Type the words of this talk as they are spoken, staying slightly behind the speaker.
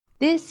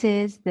This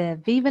is the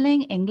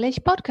Vivaling English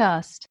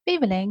podcast.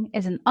 Vivaling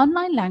is an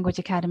online language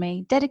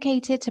academy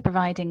dedicated to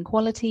providing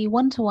quality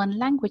one-to-one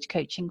language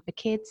coaching for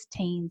kids,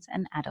 teens,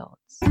 and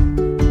adults.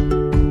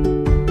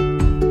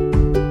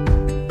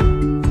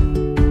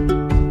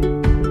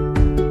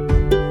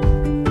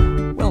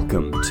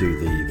 Welcome to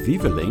the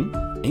Vivaling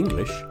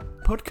English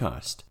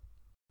podcast.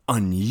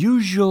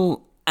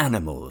 Unusual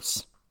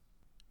animals.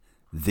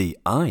 The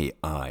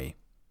Aye-aye.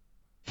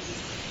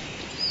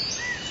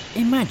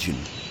 Imagine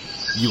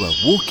you are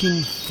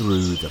walking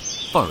through the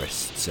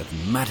forests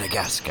of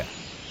Madagascar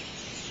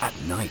at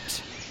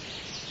night.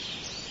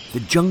 The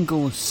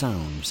jungle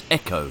sounds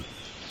echo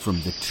from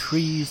the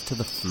trees to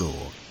the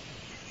floor.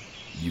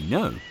 You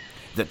know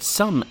that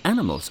some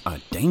animals are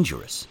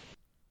dangerous.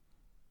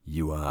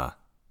 You are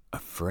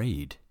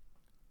afraid.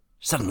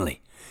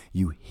 Suddenly,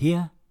 you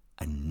hear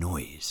a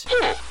noise.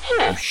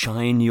 You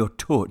shine your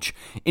torch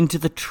into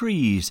the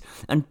trees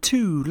and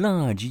two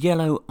large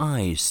yellow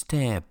eyes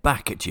stare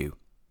back at you.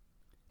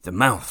 The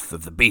mouth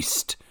of the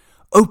beast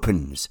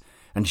opens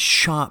and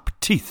sharp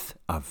teeth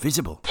are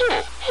visible.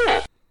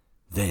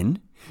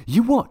 Then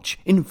you watch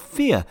in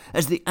fear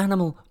as the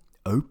animal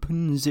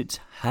opens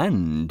its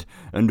hand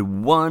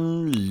and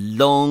one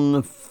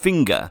long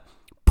finger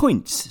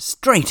points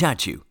straight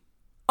at you.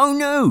 Oh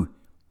no!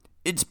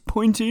 It's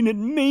pointing at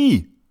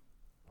me!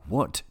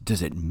 What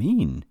does it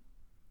mean?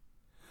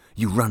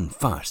 You run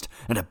fast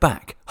and are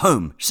back,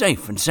 home,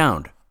 safe and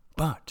sound.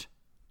 But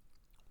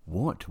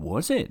what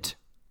was it?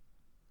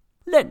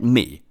 Let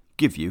me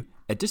give you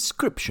a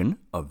description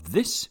of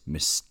this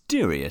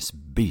mysterious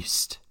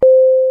beast.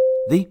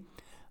 The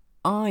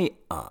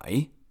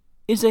Aye-aye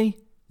is a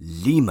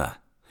lemur,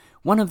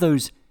 one of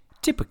those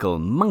typical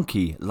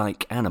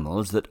monkey-like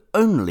animals that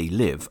only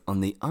live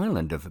on the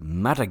island of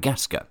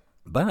Madagascar.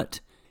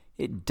 But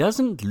it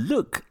doesn't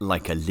look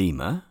like a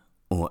lemur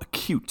or a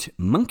cute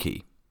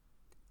monkey.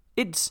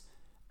 It's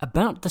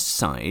about the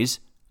size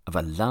of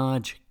a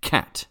large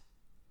cat.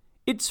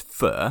 Its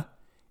fur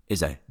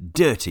is a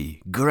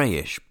dirty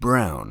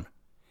greyish-brown.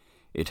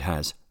 It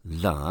has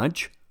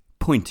large,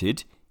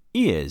 pointed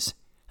ears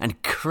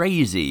and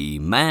crazy,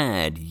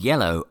 mad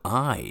yellow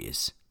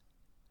eyes.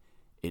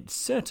 It's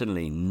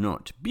certainly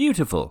not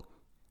beautiful,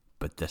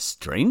 but the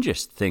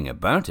strangest thing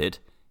about it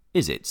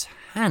is its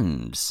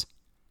hands.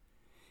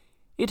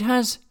 It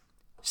has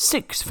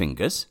 6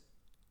 fingers,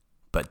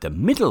 but the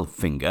middle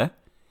finger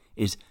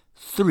is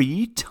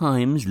 3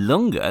 times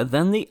longer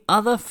than the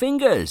other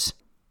fingers.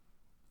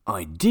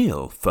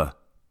 Ideal for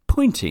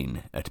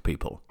pointing at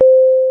people.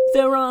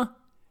 There are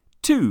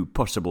 2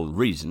 possible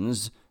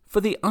reasons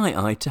for the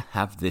Aye-aye to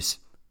have this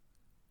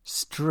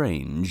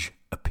strange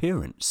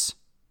appearance.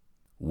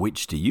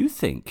 Which do you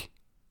think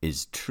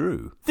is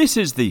true? This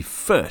is the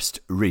first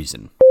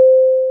reason.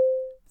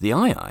 The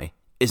Aye-aye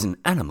is an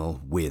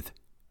animal with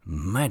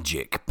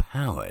magic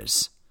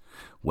powers.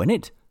 When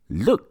it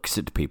looks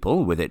at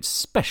people with its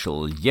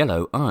special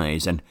yellow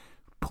eyes and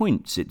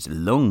points its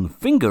long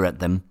finger at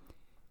them,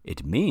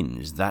 it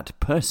means that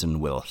person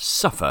will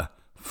suffer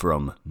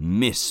from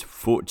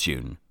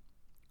misfortune.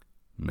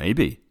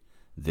 Maybe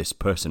this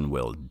person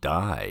will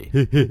die.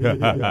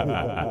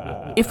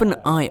 If an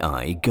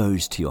Aye-aye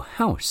goes to your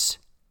house,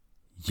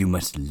 you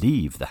must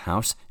leave the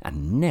house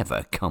and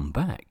never come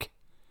back.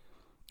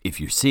 If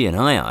you see an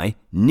Aye-aye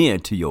near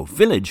to your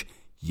village,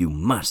 you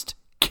must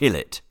kill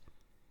it.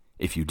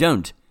 If you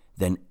don't,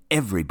 then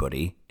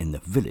everybody in the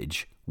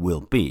village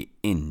will be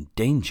in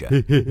danger.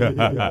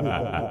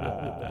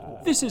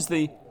 This is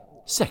the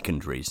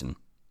second reason.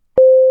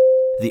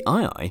 The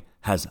Aye-aye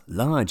has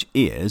large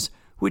ears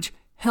which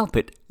help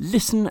it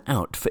listen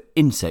out for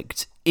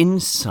insects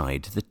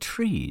inside the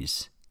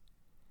trees.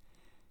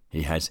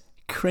 He has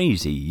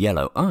crazy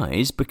yellow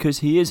eyes because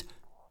he is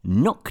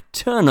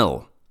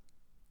nocturnal.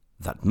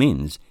 That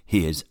means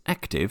he is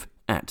active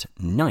at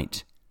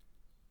night.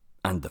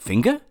 And the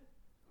finger?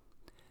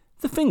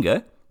 The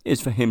finger is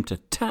for him to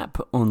tap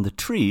on the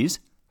trees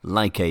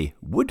like a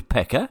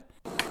woodpecker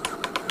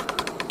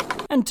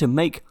and to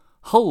make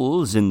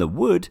holes in the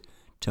wood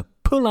to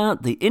pull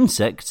out the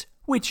insects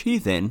which he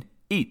then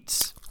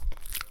eats.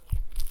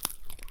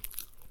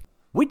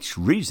 Which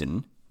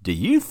reason do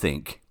you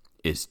think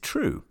is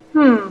true?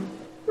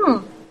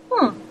 The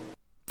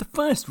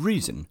first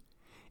reason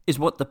is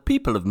what the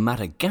people of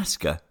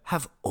Madagascar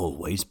have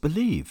always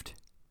believed.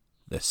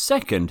 The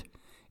second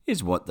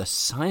is what the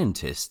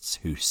scientists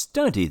who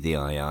study the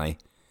Aye-aye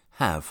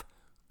have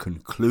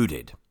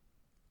concluded.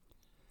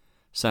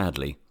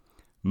 Sadly,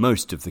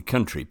 most of the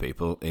country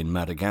people in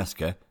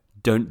Madagascar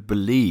don't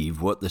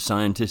believe what the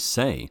scientists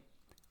say.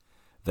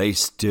 They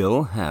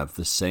still have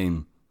the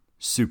same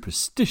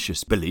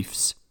superstitious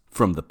beliefs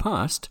from the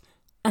past,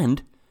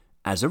 and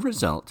as a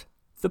result,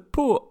 the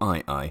poor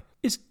Aye-aye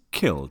is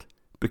killed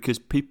because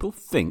people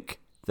think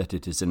that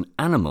it is an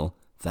animal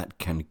that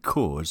can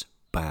cause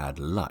bad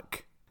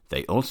luck.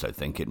 They also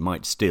think it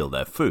might steal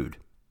their food.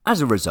 As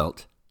a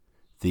result,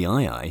 the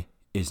Aye-aye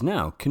is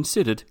now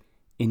considered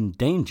in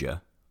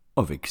danger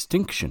of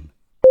extinction.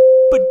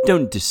 But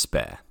don't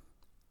despair.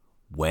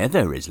 Where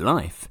there is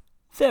life,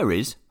 there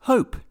is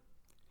hope.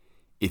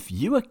 If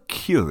you are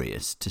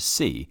curious to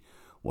see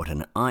what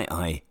an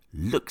II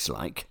looks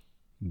like,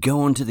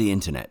 go onto the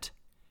internet.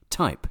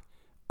 Type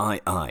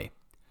II.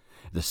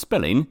 The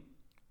spelling,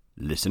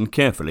 listen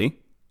carefully,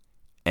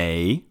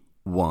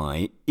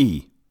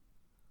 A-Y-E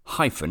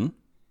hyphen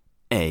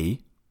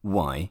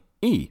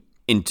A-Y-E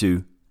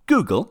into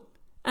Google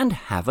and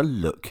have a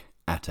look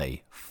at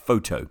a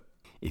photo.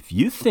 If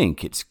you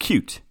think it's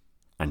cute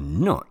and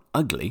not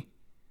ugly,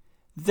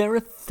 there are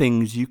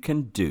things you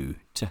can do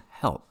to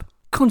help.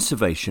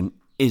 Conservation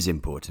is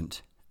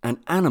important, and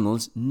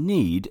animals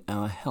need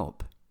our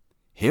help.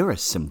 Here are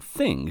some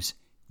things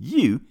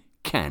you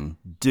can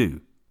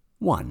do.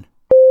 1.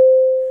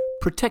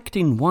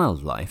 Protecting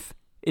wildlife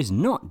is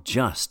not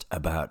just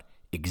about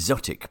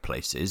exotic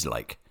places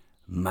like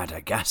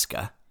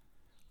Madagascar.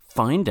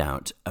 Find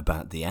out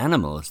about the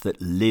animals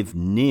that live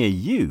near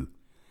you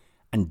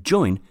and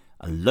join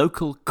a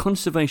local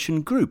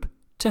conservation group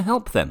to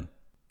help them.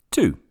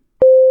 2.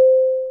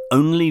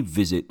 Only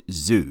visit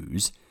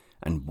zoos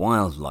and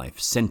wildlife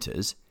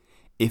centres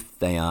if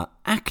they are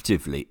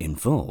actively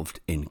involved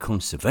in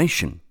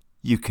conservation.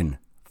 You can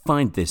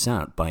find this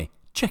out by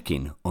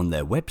checking on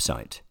their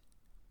website.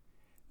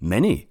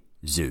 Many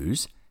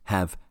zoos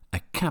have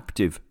a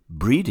captive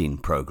breeding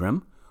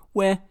program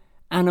where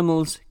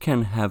animals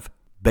can have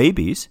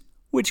babies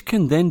which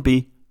can then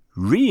be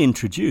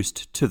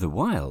reintroduced to the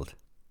wild.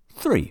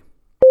 3.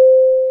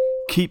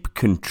 Keep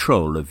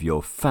control of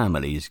your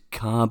family's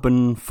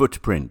carbon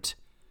footprint.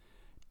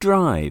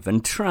 Drive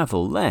and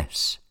travel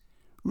less.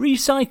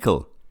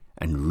 Recycle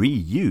and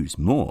reuse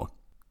more.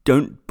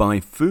 Don't buy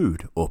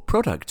food or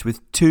products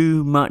with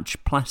too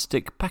much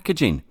plastic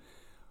packaging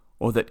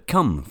or that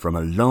come from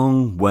a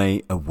long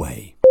way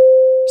away.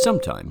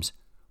 Sometimes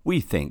we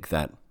think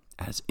that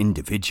as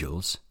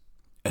individuals,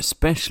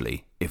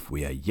 especially if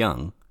we are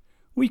young,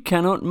 we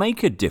cannot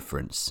make a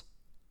difference.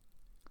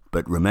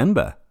 But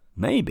remember,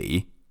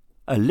 maybe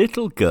a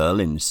little girl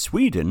in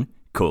Sweden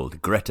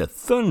called Greta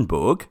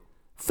Thunberg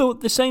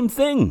thought the same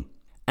thing.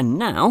 And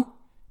now,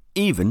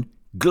 even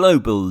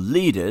global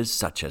leaders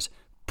such as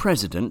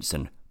presidents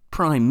and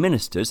prime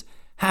ministers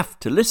have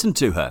to listen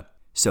to her.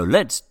 So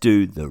let's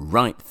do the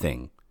right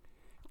thing.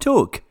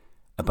 Talk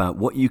about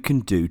what you can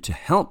do to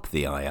help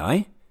the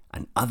II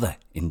and other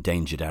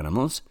endangered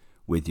animals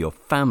with your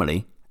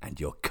family and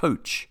your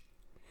coach.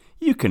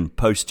 You can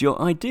post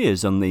your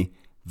ideas on the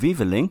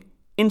Vivaling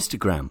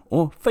Instagram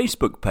or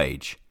Facebook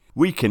page.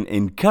 We can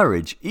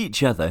encourage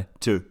each other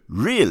to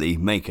really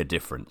make a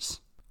difference.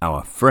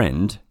 Our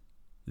friend,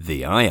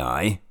 the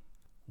II,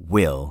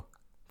 will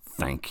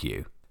thank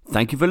you.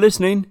 Thank you for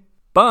listening.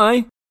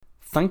 Bye.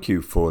 Thank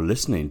you for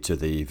listening to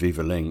the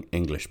Vivaling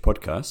English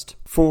podcast.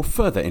 For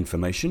further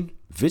information,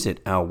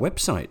 visit our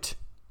website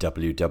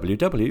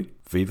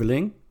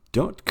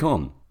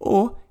www.vivaling.com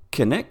or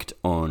connect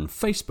on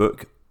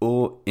Facebook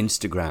or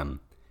Instagram.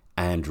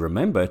 And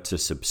remember to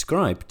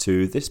subscribe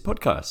to this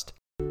podcast.